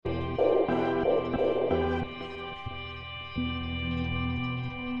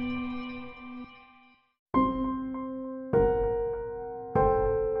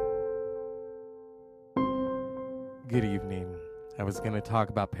was going to talk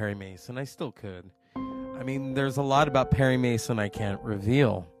about Perry Mason. I still could. I mean, there's a lot about Perry Mason I can't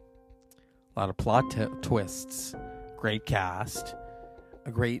reveal. A lot of plot twists. Great cast.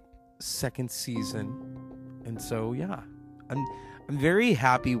 A great second season. And so, yeah. I'm very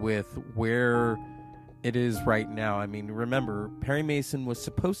happy with where it is right now. I mean, remember, Perry Mason was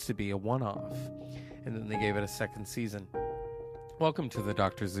supposed to be a one-off. And then they gave it a second season. Welcome to the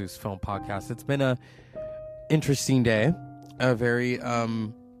Dr. Zeus Film Podcast. It's been a interesting day. A very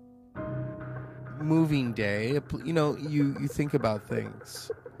moving day. You know, you think about things.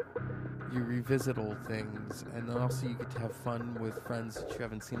 You revisit old things. And then also you get to have fun with friends that you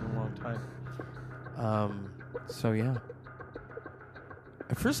haven't seen in a long time. So, yeah.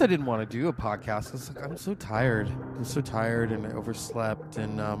 At first I didn't want to do a podcast. I was like, I'm so tired. And I overslept.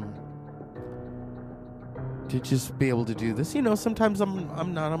 And to just be able to do this. You know, sometimes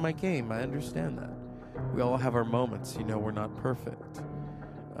I'm not on my game. I understand that. We all have our moments. You know, we're not perfect.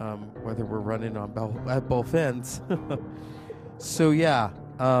 Whether we're running on at both ends. So yeah,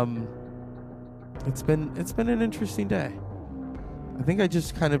 it's been an interesting day. I think I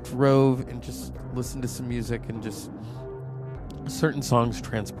just kind of drove and just listened to some music, and just certain songs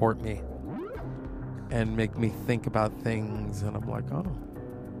transport me and make me think about things, and I'm like, oh,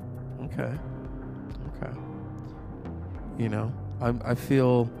 okay. You know, I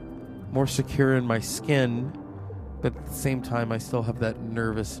feel more secure in my skin, but at the same time, I still have that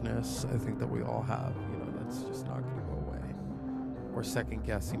nervousness I think that we all have. You know, that's just not going to go away. Or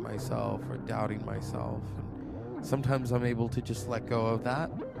second-guessing myself, or doubting myself. And sometimes I'm able to just let go of that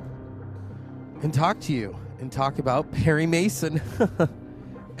and talk to you and talk about Perry Mason.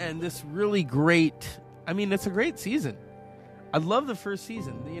 And this really great, I mean, it's a great season. I love the first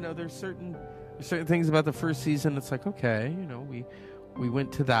season. You know, there's certain things about the first season. It's like, okay, you know, we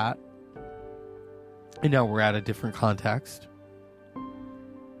went to that, and now we're at a different context.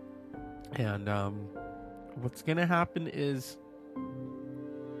 And what's going to happen is,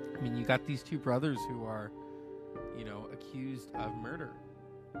 I mean, you got these two brothers who are, you know, accused of murder.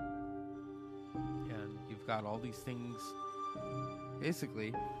 And you've got all these things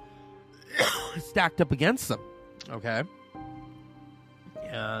basically stacked up against them. Okay?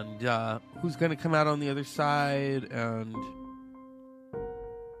 And who's going to come out on the other side, and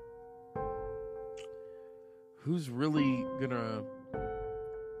who's really going to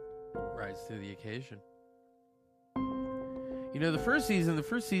rise to the occasion? You know, the first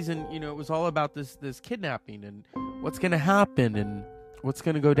season, you know, it was all about this kidnapping and what's going to happen and what's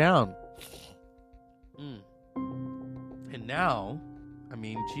going to go down. And now, I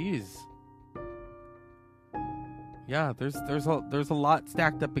mean, geez. Yeah, there's a lot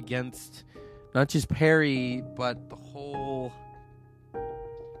stacked up against not just Perry, but the whole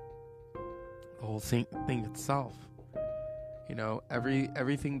thing itself. You know,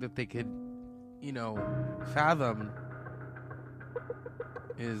 everything that they could, you know, fathom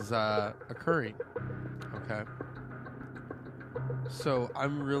is occurring. Okay. So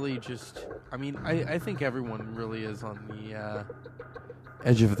I'm really just, I mean, I think everyone really is on the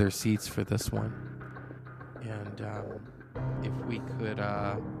edge of their seats for this one. And if we could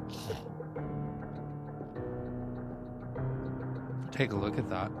take a look at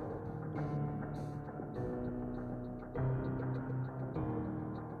that.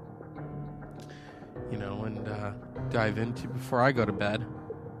 You know, and dive into before I go to bed.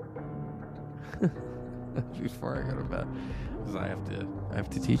 Before I go to bed, because I have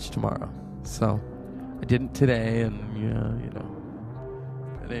to teach tomorrow. So I didn't today, and yeah, you know.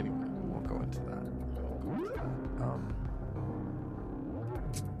 But anyway, we won't go into that.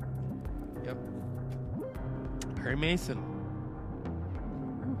 Yep. Perry Mason.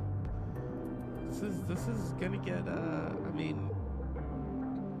 This is gonna get. I mean,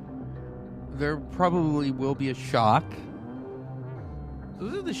 there probably will be a shock.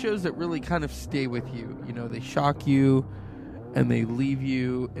 Those are the shows that really kind of stay with you. You know, they shock you and they leave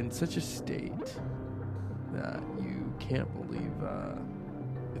you in such a state that you can't believe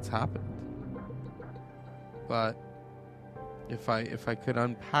it's happened. But if I could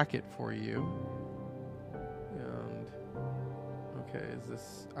unpack it for you, and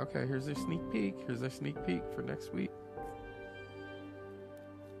okay, here's their sneak peek. Here's their sneak peek for next week.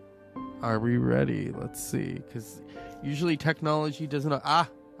 Are we ready? Let's see, because usually technology doesn't.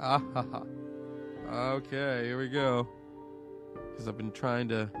 Okay, here we go. Because I've been trying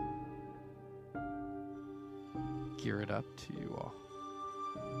to gear it up to you all.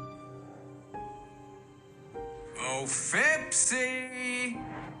 Oh, Fipsy!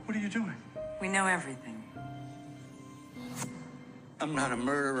 What are you doing? We know everything. I'm not a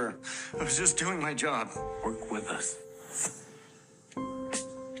murderer. I was just doing my job. Work with us.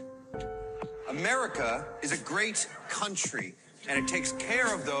 America is a great country, and it takes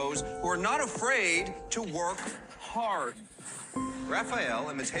care of those who are not afraid to work hard. Rafael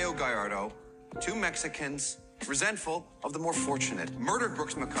and Mateo Gallardo, two Mexicans, resentful of the more fortunate, murdered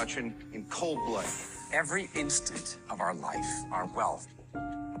Brooks McCutcheon in cold blood. Every instant of our life, our wealth,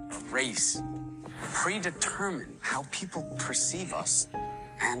 our race, predetermine how people perceive us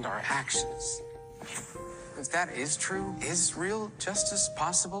and our actions. If that is true, is real justice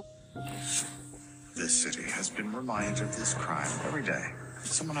possible? This city has been reminded of this crime every day.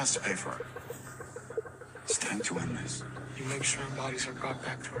 Someone has to pay for it. It's time to end this. You make sure our bodies are brought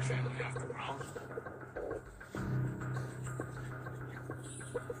back to our family after we're home.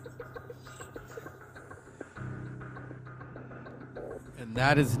 And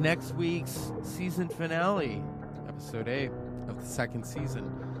that is next week's season finale, episode 8 of the second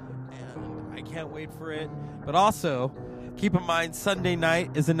season. And I can't wait for it. But also, keep in mind, Sunday night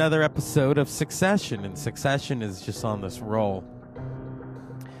is another episode of Succession, and Succession is just on this roll.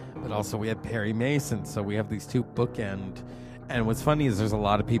 But also, we had Perry Mason, so we have these two bookend. And what's funny is there's a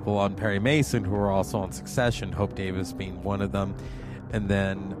lot of people on Perry Mason who are also on Succession, Hope Davis being one of them. And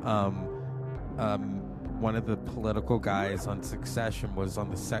then one of the political guys on Succession was on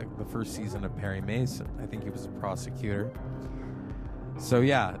the first season of Perry Mason. I think he was a prosecutor. So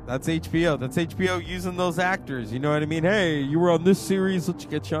yeah, that's HBO. That's HBO using those actors. You know what I mean? Hey, you were on this series. Let's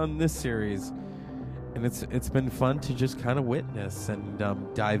get you on this series. And it's been fun to just kind of witness and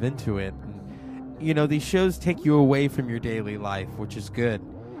dive into it. And, you know, these shows take you away from your daily life, which is good.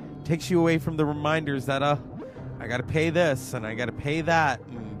 Takes you away from the reminders that I got to pay this and I got to pay that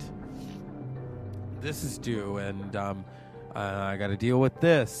and this is due and I got to deal with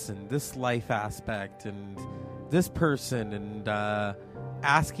this and this life aspect and this person and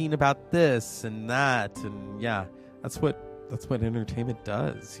asking about this and that. And yeah, that's what entertainment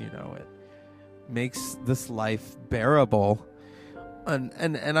does. You know, it makes this life bearable. And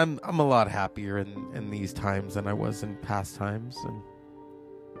I'm a lot happier in these times than I was in past times, and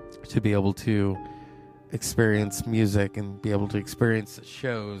to be able to experience music and be able to experience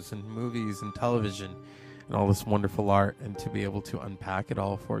shows and movies and television and all this wonderful art, and to be able to unpack it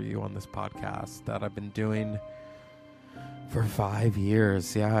all for you on this podcast that I've been doing for 5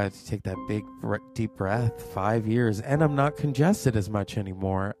 years. Yeah, I had to take that big deep breath. 5 years, and I'm not congested as much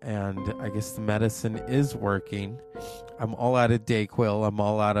anymore, and I guess the medicine is working. I'm all out of Dayquil, I'm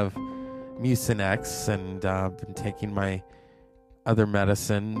all out of Mucinex, and I've been taking my other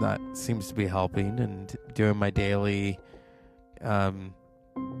medicine that seems to be helping, and doing my daily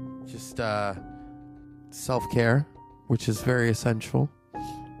self-care, which is very essential.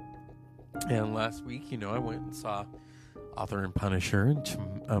 And last week, you know, I went and saw Author and Punisher,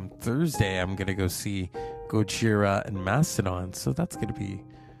 and Thursday I'm going to go see Gojira and Mastodon, so that's going to be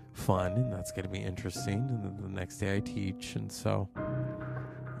fun, and that's going to be interesting. And then the next day I teach, and so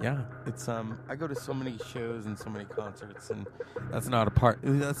yeah, it's I go to so many shows and so many concerts, and that's not a part.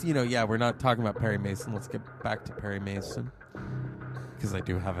 That's, you know, yeah, we're not talking about Perry Mason. Let's get back to Perry Mason, because I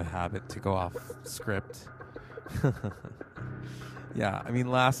do have a habit to go off script. Yeah, I mean,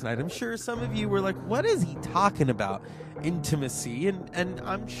 last night, I'm sure some of you were like, what is he talking about? Intimacy, and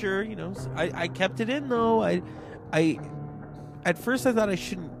I'm sure, you know, I kept it in, though. I at first I thought I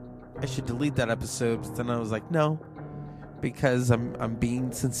should delete that episode, but then I was like, no, because I'm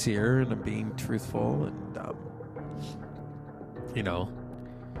being sincere and I'm being truthful and you know,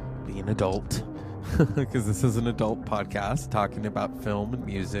 being an adult, because this is an adult podcast talking about film and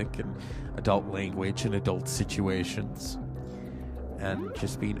music and adult language and adult situations, and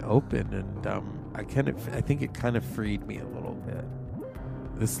just being open. And I think it kind of freed me a little bit.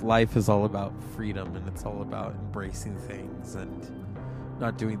 This life is all about freedom, and it's all about embracing things and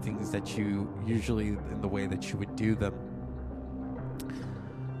not doing things that you usually in the way that you would do them.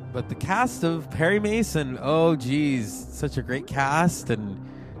 But the cast of Perry Mason, oh geez, such a great cast. And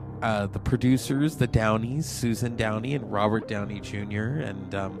the producers, the Downeys, Susan Downey and Robert Downey Jr.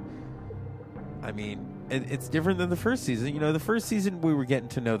 And I mean, it's different than the first season. You know, the first season we were getting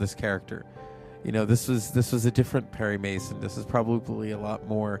to know this character. You know, this was a different Perry Mason. This is probably a lot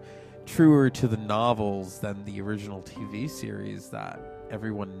more truer to the novels than the original TV series that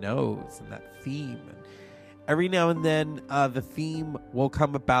everyone knows, and that theme. And every now and then, the theme will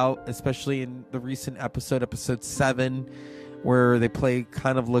come about, especially in the recent episode 7, where they play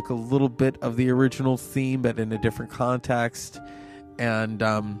kind of like a little bit of the original theme, but in a different context. And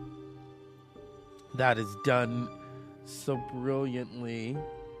that is done so brilliantly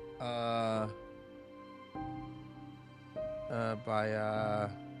by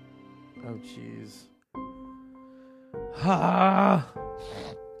oh jeez.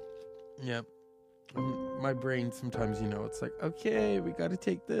 Yep. my brain sometimes, it's like, okay, we got to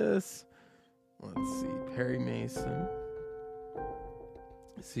take this. Let's see, Perry Mason,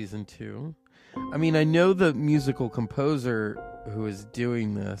 season 2. I mean, I know the musical composer who is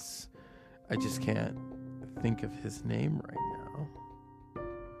doing this. I just can't think of his name right now.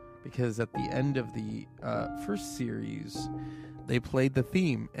 Because at the end of the first series, they played the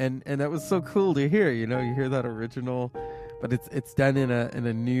theme, and that was so cool to hear. You hear that original, but it's done in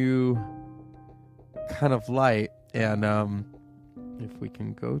a new kind of light. And if we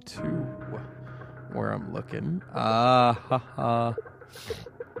can go to where I'm looking,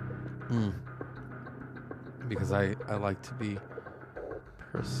 because I like to be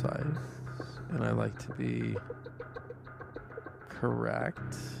precise and I like to be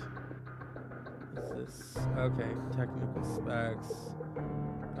correct. Is this okay? Technical specs.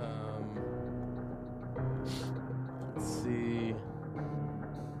 Let's see.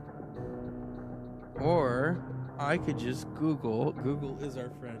 Or I could just Google. Google is our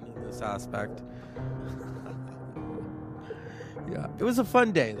friend in this aspect. Yeah, it was a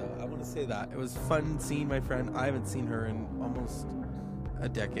fun day, though. I want to say that. It was fun seeing my friend. I haven't seen her in almost a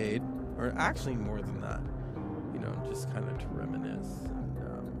decade, or actually more than that. Just kind of to reminisce. And, if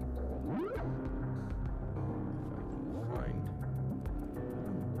I can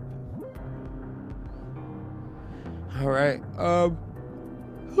find. All right.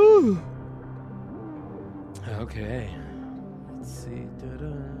 Whew. Okay. Let's see.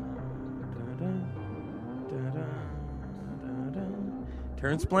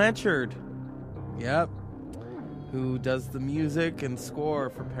 Terrence Blanchard. Yep. Who does the music and score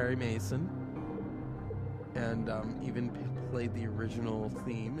for Perry Mason. And even played the original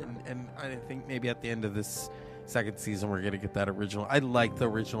theme. And I think maybe at the end of this second season we're going to get that original. I like the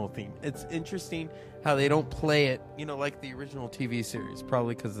original theme. It's interesting how they don't play it, like the original TV series.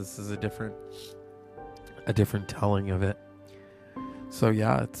 Probably because this is a different telling of it. So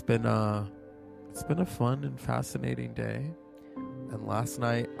yeah, it's been a fun and fascinating day. And last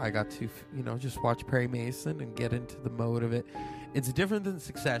night I got to, just watch Perry Mason and get into the mode of it. It's different than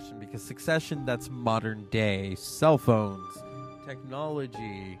Succession, because Succession, that's modern day cell phones,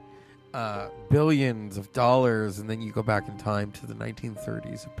 technology, billions of dollars, and then you go back in time to the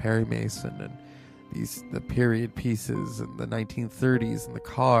 1930s of Perry Mason and the period pieces and the 1930s and the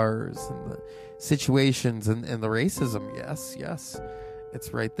cars and the situations and the racism. Yes,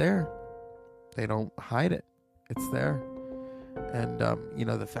 it's right there. They don't hide it. It's there. And,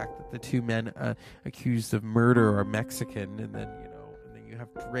 the fact that the two men accused of murder are Mexican, and then you have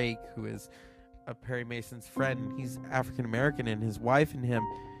Drake, who is Perry Mason's friend. He's African-American, and his wife and him,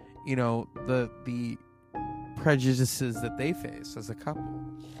 the prejudices that they face as a couple.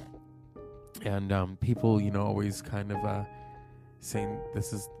 And people, always kind of saying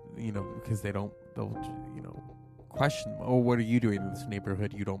this is, because they'll question, oh, what are you doing in this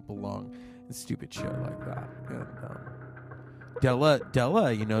neighborhood? You don't belong, and stupid shit like that. And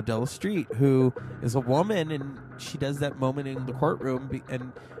Della Street, who is a woman, and she does that moment in the courtroom,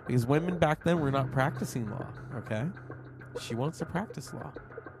 and because women back then were not practicing law, okay? She wants to practice law.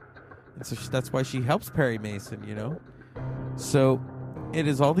 And so that's why she helps Perry Mason, So it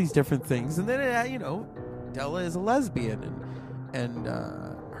is all these different things. And then, Della is a lesbian, and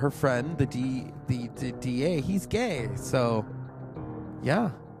her friend, the DA, he's gay. So,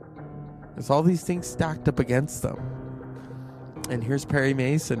 yeah. There's all these things stacked up against them. And here's Perry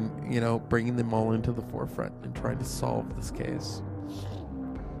Mason, bringing them all into the forefront and trying to solve this case.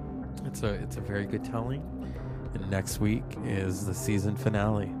 It's a very good telling. And next week is the season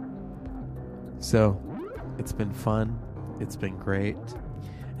finale. So, it's been fun. It's been great.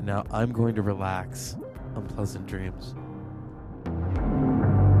 And now I'm going to relax on pleasant dreams.